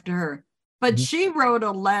named after her. But she wrote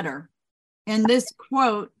a letter. And this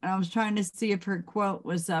quote, I was trying to see if her quote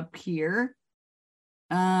was up here.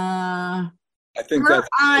 I think her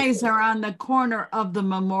eyes are on the corner of the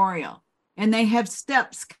memorial, and they have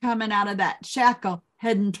steps coming out of that shackle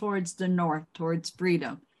heading towards the north, towards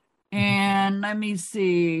freedom. And let me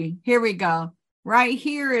see. Here we go. Right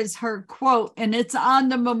here is her quote, and it's on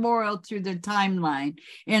the memorial through the timeline.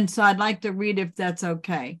 And so I'd like to read if that's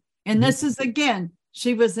okay. And this is, again,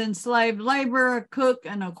 she was enslaved labor, a cook,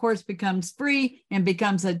 and of course becomes free and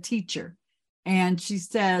becomes a teacher. And she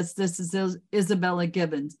says, this is Isabella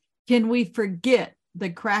Gibbons. Can we forget the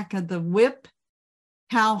crack of the whip,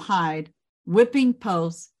 cowhide, whipping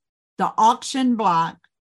post, the auction block,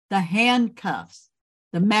 the handcuffs,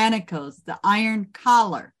 the manacles, the iron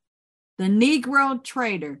collar, the Negro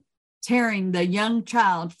trader tearing the young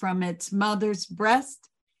child from its mother's breast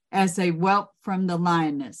as a whelp from the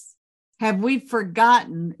lioness? Have we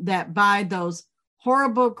forgotten that by those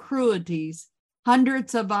horrible cruelties,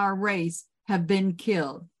 hundreds of our race have been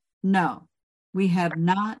killed? No, we have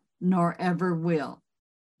not, nor ever will.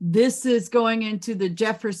 This is going into the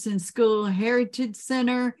Jefferson School Heritage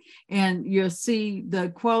Center, and you'll see the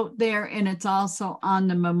quote there, and it's also on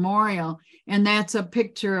the memorial, and that's a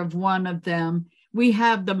picture of one of them. We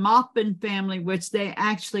have the Maupin family, which they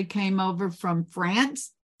actually came over from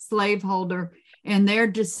France, slaveholder, and their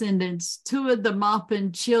descendants. Two of the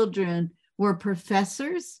Maupin children were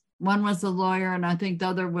professors. One was a lawyer, and I think the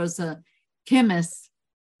other was a chemistry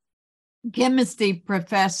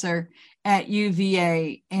professor at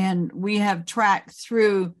UVA. And we have tracked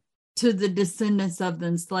through to the descendants of the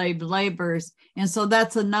enslaved laborers. And so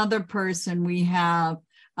that's another person we have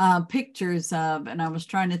pictures of. And I was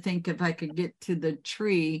trying to think if I could get to the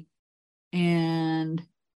tree. And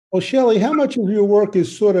well, Shelley, how much of your work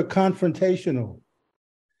is sort of confrontational?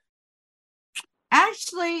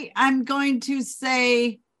 Actually, I'm going to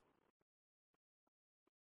say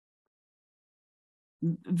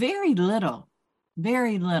very little,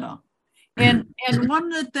 very little. And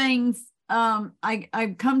one of the things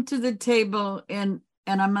I've come to the table, and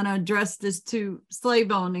I'm going to address this to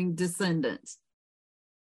slave owning descendants.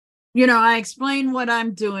 You know, I explain what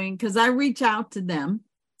I'm doing because I reach out to them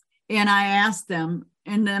and I ask them,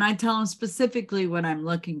 and then I tell them specifically what I'm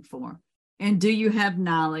looking for. And do you have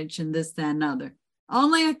knowledge and this, that, and other?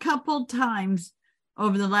 Only a couple times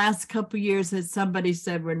over the last couple of years has somebody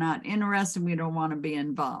said we're not interested, we don't want to be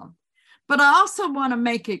involved. But I also want to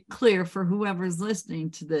make it clear for whoever's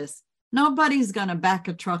listening to this, nobody's going to back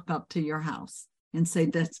a truck up to your house and say,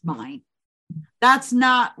 that's mine. That's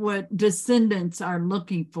not what descendants are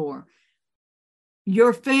looking for.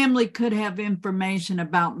 Your family could have information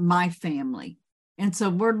about my family. And so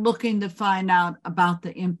we're looking to find out about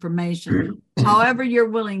the information, however you're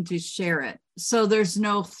willing to share it. So there's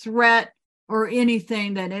no threat or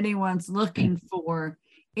anything that anyone's looking for.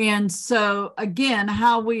 And so again,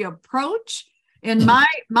 how we approach, and my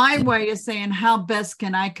way of saying, how best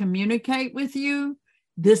can I communicate with you?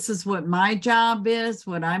 This is what my job is,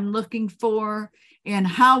 what I'm looking for. And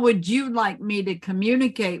how would you like me to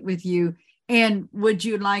communicate with you? And would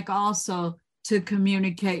you like also to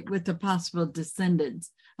communicate with the possible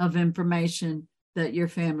descendants of information that your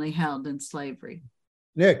family held in slavery?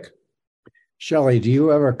 Nick. Shelley, do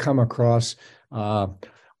you ever come across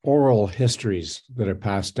oral histories that are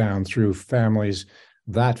passed down through families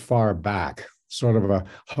that far back, sort of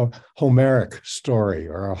a Homeric story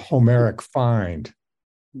or a Homeric find?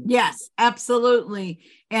 Yes, absolutely.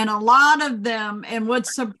 And a lot of them, and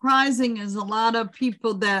what's surprising is a lot of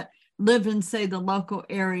people that live in, say, the local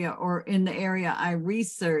area or in the area I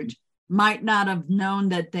research might not have known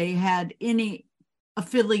that they had any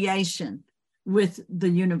affiliation with the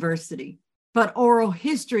university. But oral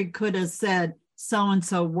history could have said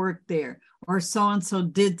so-and-so worked there, or so-and-so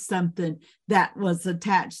did something that was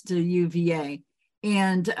attached to UVA.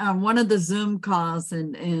 And one of the Zoom calls,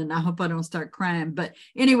 and I hope I don't start crying, but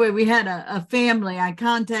anyway, we had a family. I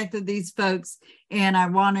contacted these folks and I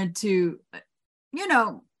wanted to, you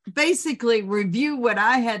know, basically review what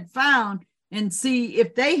I had found and see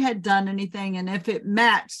if they had done anything and if it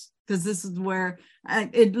matched, because this is where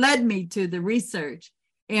it led me to the research.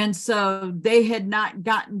 And so they had not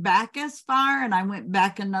gotten back as far, and I went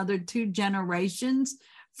back another 2 generations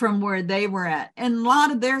from where they were at. And a lot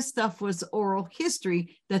of their stuff was oral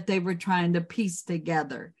history that they were trying to piece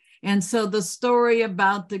together. And so the story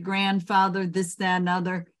about the grandfather, this, that, and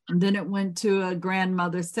other, and then it went to a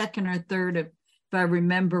grandmother, second or third, if I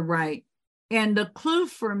remember right. And the clue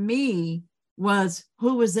for me was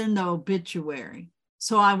who was in the obituary.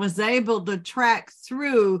 So I was able to track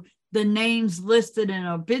through the names listed in an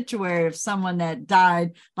obituary of someone that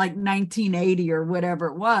died like 1980 or whatever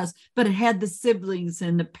it was, but it had the siblings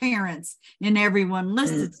and the parents and everyone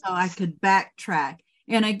listed, so I could backtrack.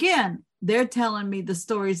 And again, they're telling me the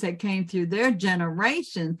stories that came through their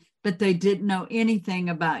generation, but they didn't know anything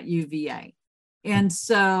about UVA. And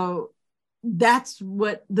so that's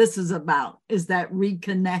what this is about, is that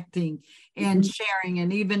reconnecting and sharing.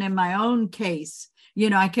 And even in my own case, you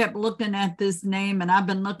know, I kept looking at this name, and I've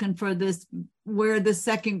been looking for this, where the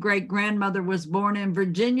second great grandmother was born in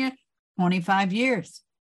Virginia, 25 years.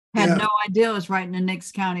 Had no idea it was right in the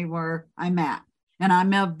next county where I'm at. And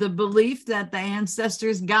I'm of the belief that the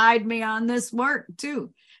ancestors guide me on this work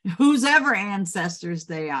too, whose ever ancestors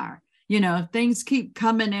they are. You know, if things keep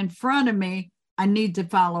coming in front of me, I need to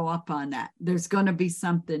follow up on that. There's going to be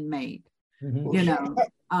something made, you know.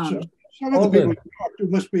 Some of the people you talk to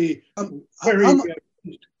must be very...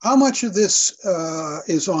 How much of this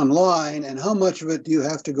is online, and how much of it do you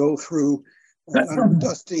have to go through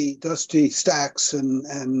dusty stacks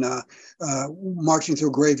and marching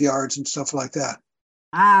through graveyards and stuff like that?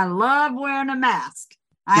 I love wearing a mask.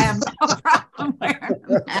 I have no problem wearing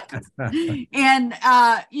a mask.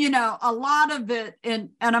 And, you know, a lot of it, and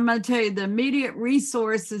I'm going to tell you, the immediate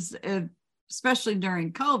resources, especially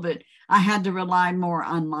during COVID, I had to rely more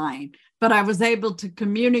online. But I was able to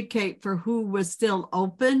communicate for who was still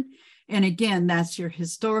open. And again, that's your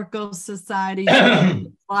historical societies,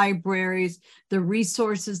 libraries, the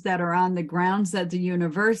resources that are on the grounds at the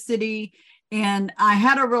university. And I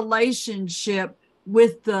had a relationship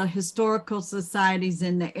with the historical societies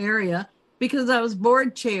in the area because I was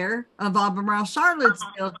board chair of Albemarle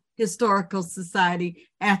Charlottesville Historical Society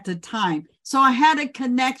at the time. So I had a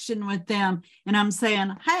connection with them, and I'm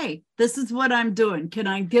saying, hey, this is what I'm doing. Can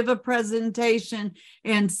I give a presentation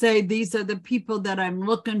and say, these are the people that I'm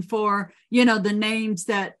looking for, you know, the names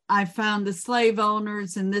that I found, the slave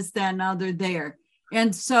owners and this, that, and other there.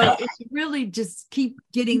 And so it's really just keep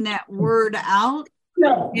getting that word out,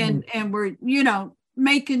 and we're, you know,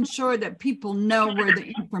 making sure that people know where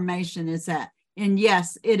the information is at. And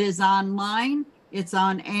yes, it is online. It's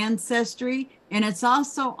on Ancestry, and it's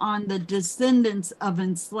also on the Descendants of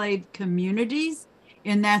Enslaved Communities.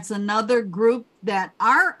 And that's another group that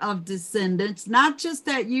are of descendants, not just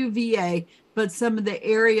at UVA, but some of the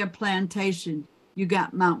area plantation. You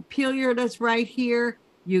got Mount Pelier that's right here.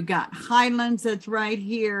 You got Highlands that's right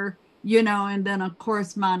here, you know, and then of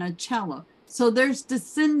course Monticello. So there's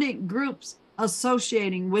descendant groups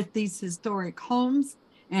associating with these historic homes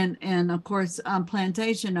and of course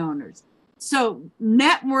plantation owners. So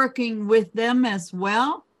networking with them as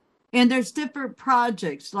well. And there's different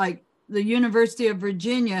projects like the University of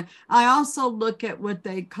Virginia. I also look at what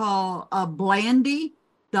they call a Blandy,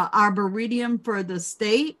 the Arboretum for the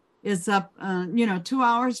state is up, 2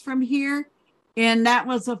 hours from here. And that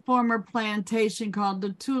was a former plantation called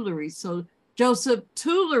the Tuileries. So Joseph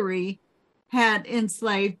Tuileries had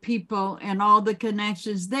enslaved people and all the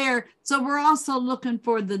connections there. So we're also looking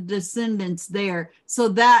for the descendants there. So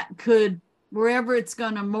that could, wherever it's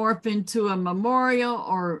going to morph into a memorial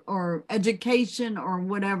or education or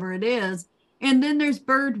whatever it is. And then there's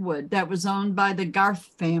Birdwood that was owned by the Garth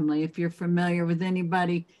family, if you're familiar with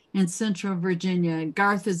anybody in Central Virginia.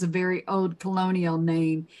 Garth is a very old colonial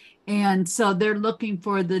name. And so they're looking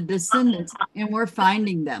for the descendants, and we're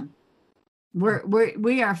finding them.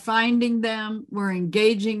 We are finding them. We're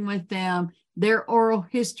engaging with them. Their oral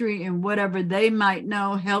history and whatever they might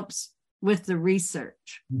know helps with the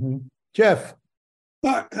research. Mm-hmm. Jeff.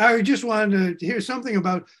 I just wanted to hear something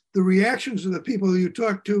about the reactions of the people you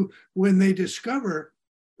talk to when they discover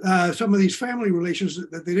some of these family relations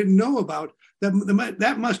that they didn't know about.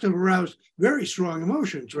 That must have aroused very strong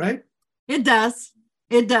emotions, right? It does.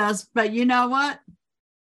 It does. But you know what?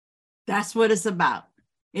 That's what it's about.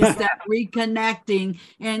 It's that reconnecting.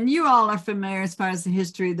 And you all are familiar as far as the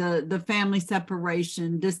history, the family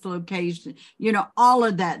separation, dislocation, all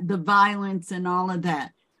of that, the violence and all of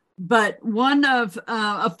that. But one of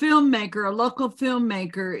a filmmaker, a local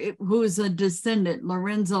filmmaker who is a descendant,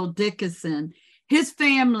 Lorenzo Dickinson, his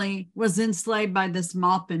family was enslaved by this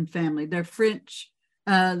Maupin family. They're French,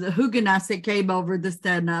 the Huguenots that came over, this,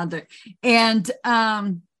 that, and other. And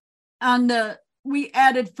we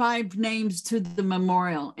added 5 names to the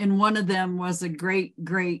memorial, and one of them was a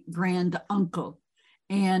great-great-grand uncle.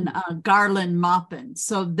 and Garland Maupin.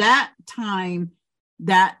 So that time,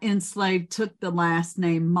 that enslaved took the last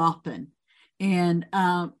name Maupin, and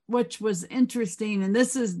which was interesting. And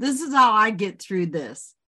this is how I get through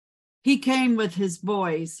this. He came with his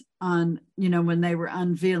boys on, when they were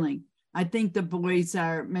unveiling. I think the boys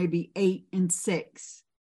are maybe 8 and 6.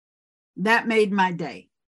 That made my day.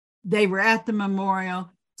 They were at the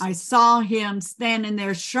memorial. I saw him standing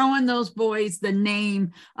there showing those boys the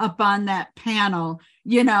name up on that panel,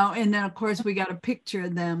 and then of course we got a picture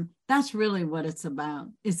of them. That's really what it's about.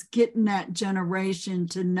 It's getting that generation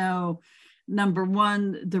to know, number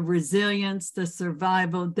one, the resilience, the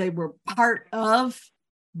survival. They were part of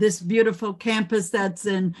this beautiful campus that's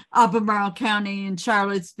in Albemarle County in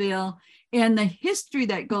Charlottesville, and the history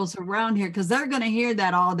that goes around here, because they're going to hear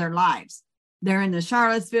that all their lives. They're in the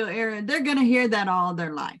Charlottesville area. They're going to hear that all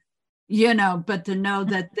their life, but to know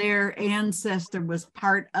that their ancestor was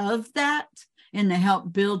part of that and to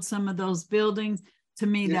help build some of those buildings, to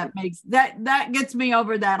me, that makes that gets me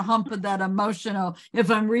over that hump of that emotional. If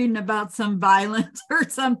I'm reading about some violence or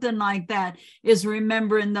something like that, is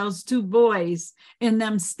remembering those 2 boys and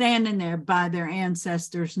them standing there by their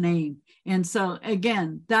ancestor's name. And so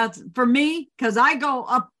again, that's for me, because I go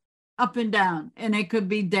up and down, and it could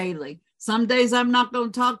be daily. Some days I'm not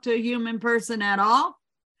going to talk to a human person at all.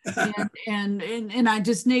 and I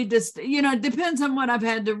just need to, it depends on what I've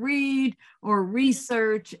had to read or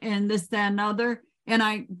research and this, that, and other. And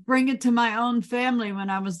I bring it to my own family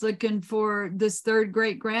when I was looking for this 3rd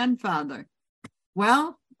great grandfather.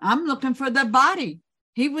 Well, I'm looking for the body.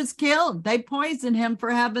 He was killed. They poisoned him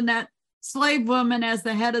for having that slave woman as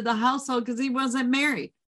the head of the household because he wasn't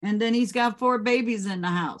married. And then he's got 4 babies in the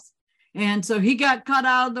house. And so he got cut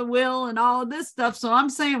out of the will and all of this stuff. So I'm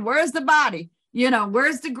saying, where's the body?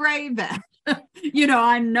 Where's the grave at?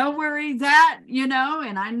 I know where he's at,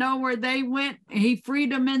 and I know where they went. He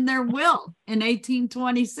freed them in their will in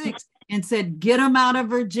 1826 and said, get them out of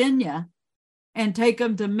Virginia and take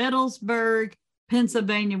them to Middlesburg,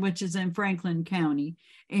 Pennsylvania, which is in Franklin County.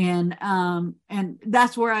 And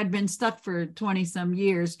that's where I'd been stuck for 20 some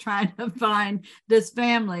years trying to find this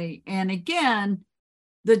family. And again,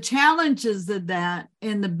 the challenges of that,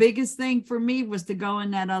 and the biggest thing for me was to go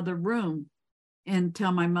in that other room and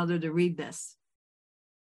tell my mother to read this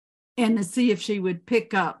and to see if she would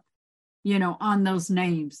pick up, on those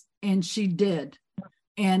names. And she did.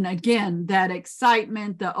 And again, that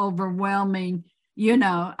excitement, the overwhelming,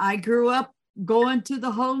 I grew up going to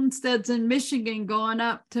the homesteads in Michigan, going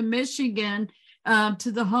up to Michigan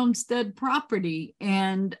to the homestead property,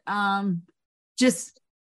 and just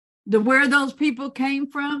where those people came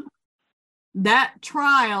from. That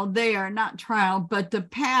but the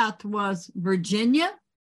path was Virginia,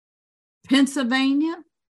 Pennsylvania,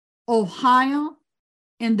 Ohio,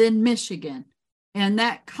 and then Michigan. And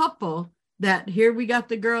that couple here we got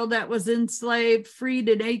the girl that was enslaved, freed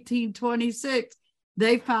in 1826.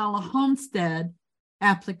 They filed a homestead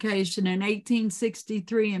application in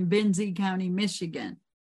 1863 in Benzie County, Michigan.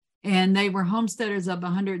 And they were homesteaders of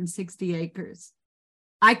 160 acres.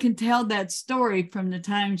 I can tell that story from the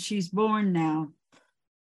time she's born now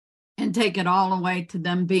and take it all the way to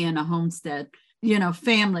them being a homestead,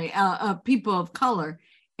 family, people of color.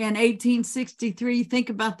 In 1863,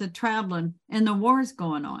 think about the traveling and the wars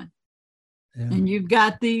going on. Yeah. And you've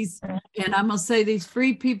got these, and I'm going to say these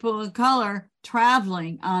free people of color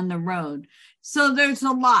traveling on the road. So there's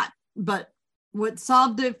a lot, but what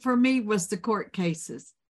solved it for me was the court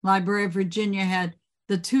cases. Library of Virginia had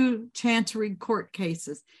the 2 chancery court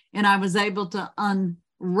cases, and I was able to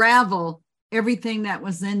unravel everything that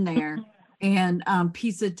was in there and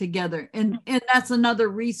piece it together. And that's another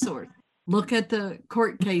resource. Look at the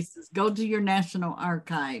court cases, go to your national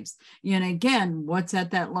archives. Again, what's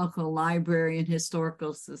at that local library and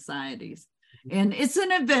historical societies. And it's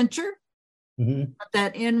an adventure, but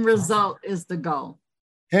that end result is the goal.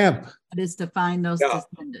 Hemp. It is to find those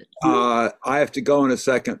descendants. I have to go in a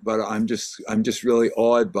second, but I'm just really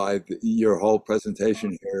awed by your whole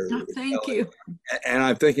presentation here. Oh, thank you. And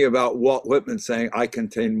I'm thinking about Walt Whitman saying, "I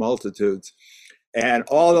contain multitudes," and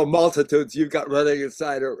all the multitudes you've got running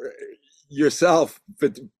inside yourself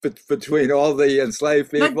between all the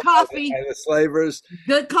enslaved people and the slavers.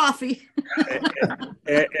 Good coffee.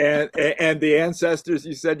 and the ancestors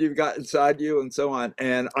you said you've got inside you and so on.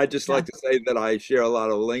 And I just like to say that I share a lot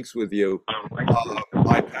of links with you.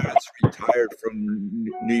 My parents retired from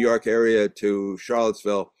New York area to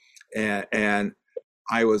Charlottesville, and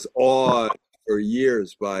I was awed for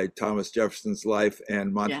years by Thomas Jefferson's life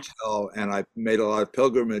and Monticello, and I made a lot of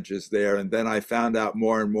pilgrimages there. And then I found out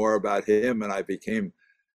more and more about him, and I became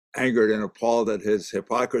angered and appalled at his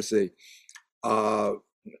hypocrisy. And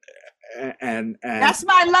that's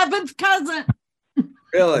my 11th cousin.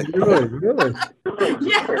 Really? Really?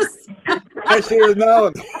 Yes. I should have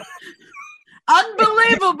known.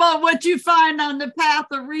 Unbelievable what you find on the path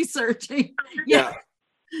of researching. Yeah.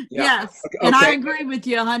 Yes. Okay. And I agree with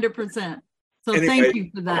you 100%. So Anyway, thank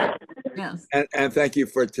you for that. Yes. And thank you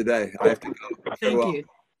for today. I have to go. Thank you.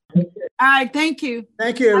 All right. Thank you.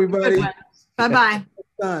 Thank you, everybody. Bye-bye.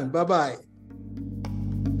 Bye-bye.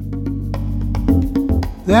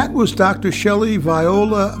 That was Dr. Shelley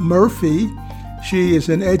Viola Murphy. She is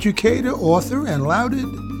an educator, author, and lauded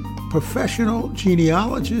professional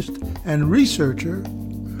genealogist and researcher.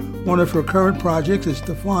 One of her current projects is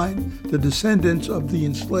to find the descendants of the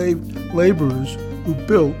enslaved laborers who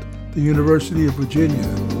built the University of Virginia.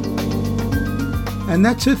 And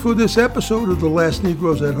that's it for this episode of The Last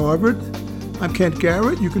Negroes at Harvard. I'm Kent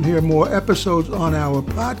Garrett. You can hear more episodes on our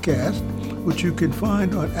podcast, which you can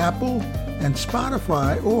find on Apple and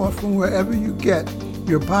Spotify or from wherever you get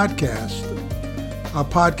your podcast. Our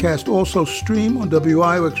podcast also stream on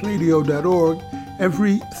wioxradio.org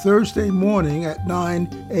every Thursday morning at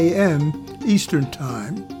 9 a.m. Eastern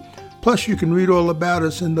Time. Plus, you can read all about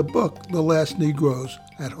us in the book, The Last Negroes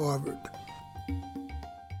at Harvard.